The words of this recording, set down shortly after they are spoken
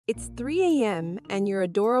It's 3 a.m. and your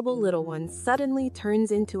adorable little one suddenly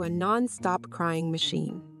turns into a non-stop crying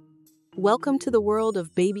machine. Welcome to the world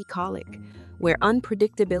of baby colic, where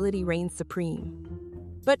unpredictability reigns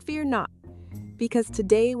supreme. But fear not, because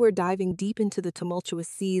today we're diving deep into the tumultuous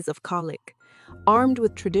seas of colic, armed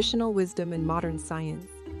with traditional wisdom and modern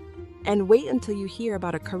science. And wait until you hear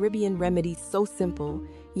about a Caribbean remedy so simple,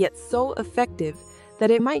 yet so effective,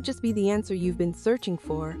 that it might just be the answer you've been searching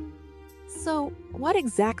for. So, what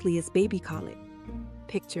exactly is baby colic?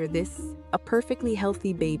 Picture this: a perfectly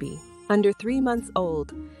healthy baby, under 3 months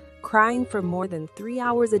old, crying for more than 3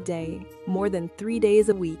 hours a day, more than 3 days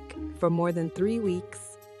a week, for more than 3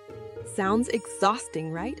 weeks. Sounds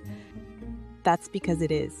exhausting, right? That's because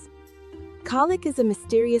it is. Colic is a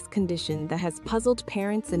mysterious condition that has puzzled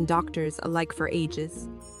parents and doctors alike for ages.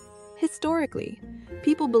 Historically,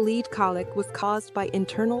 people believed colic was caused by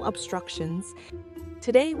internal obstructions.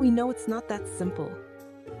 Today, we know it's not that simple.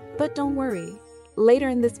 But don't worry, later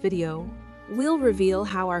in this video, we'll reveal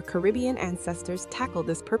how our Caribbean ancestors tackled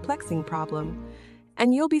this perplexing problem,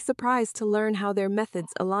 and you'll be surprised to learn how their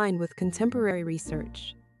methods align with contemporary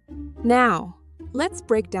research. Now, let's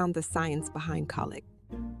break down the science behind colic.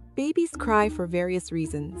 Babies cry for various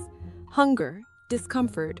reasons: hunger,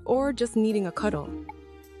 discomfort, or just needing a cuddle.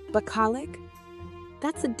 But colic?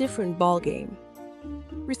 That's a different ballgame.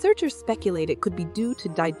 Researchers speculate it could be due to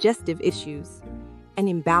digestive issues, an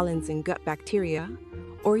imbalance in gut bacteria,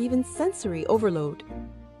 or even sensory overload.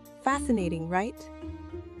 Fascinating, right?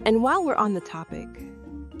 And while we're on the topic,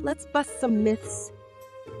 let's bust some myths.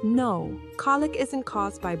 No, colic isn't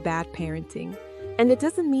caused by bad parenting, and it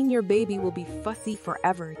doesn't mean your baby will be fussy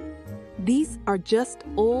forever. These are just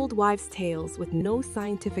old wives' tales with no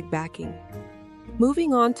scientific backing.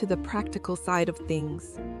 Moving on to the practical side of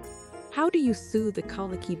things. How do you soothe a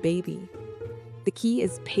colicky baby? The key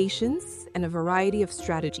is patience and a variety of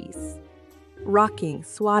strategies. Rocking,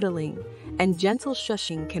 swaddling, and gentle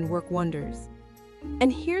shushing can work wonders.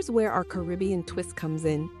 And here's where our Caribbean twist comes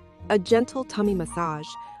in: a gentle tummy massage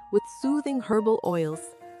with soothing herbal oils,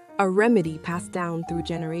 a remedy passed down through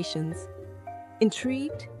generations.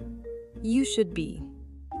 Intrigued? You should be.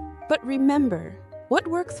 But remember, what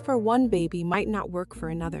works for one baby might not work for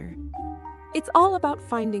another. It's all about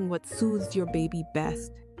finding what soothes your baby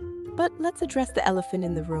best. But let's address the elephant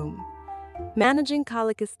in the room. Managing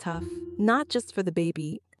colic is tough, not just for the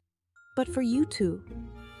baby, but for you too.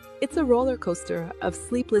 It's a roller coaster of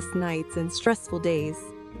sleepless nights and stressful days.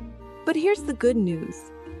 But here's the good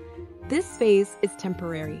news. This phase is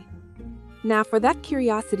temporary. Now, for that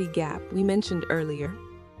curiosity gap we mentioned earlier,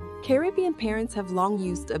 Caribbean parents have long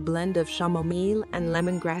used a blend of chamomile and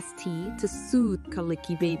lemongrass tea to soothe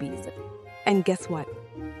colicky babies. And guess what?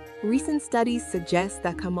 Recent studies suggest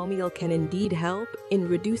that chamomile can indeed help in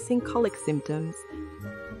reducing colic symptoms.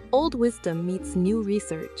 Old wisdom meets new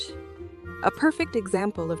research. A perfect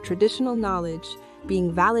example of traditional knowledge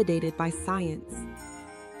being validated by science.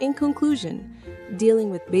 In conclusion, dealing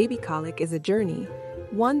with baby colic is a journey,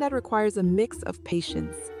 one that requires a mix of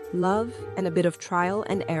patience, love, and a bit of trial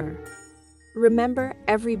and error. Remember,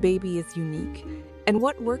 every baby is unique, and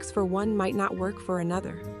what works for one might not work for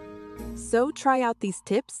another. So try out these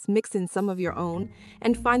tips, mix in some of your own,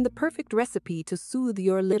 and find the perfect recipe to soothe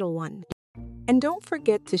your little one. And don't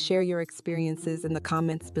forget to share your experiences in the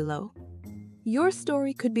comments below. Your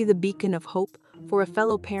story could be the beacon of hope for a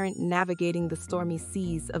fellow parent navigating the stormy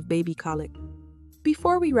seas of baby colic.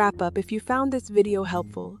 Before we wrap up, if you found this video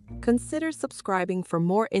helpful, consider subscribing for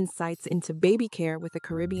more insights into baby care with a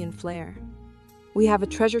Caribbean flair. We have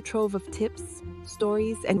a treasure trove of tips,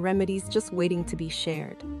 stories, and remedies just waiting to be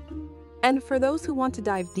shared. And for those who want to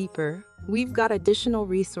dive deeper, we've got additional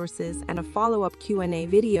resources and a follow-up Q&A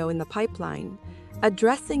video in the pipeline,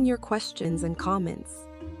 addressing your questions and comments.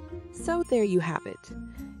 So there you have it,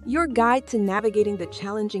 your guide to navigating the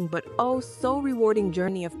challenging but oh so rewarding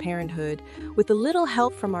journey of parenthood with a little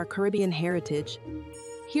help from our Caribbean heritage.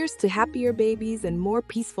 Here's to happier babies and more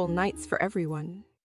peaceful nights for everyone.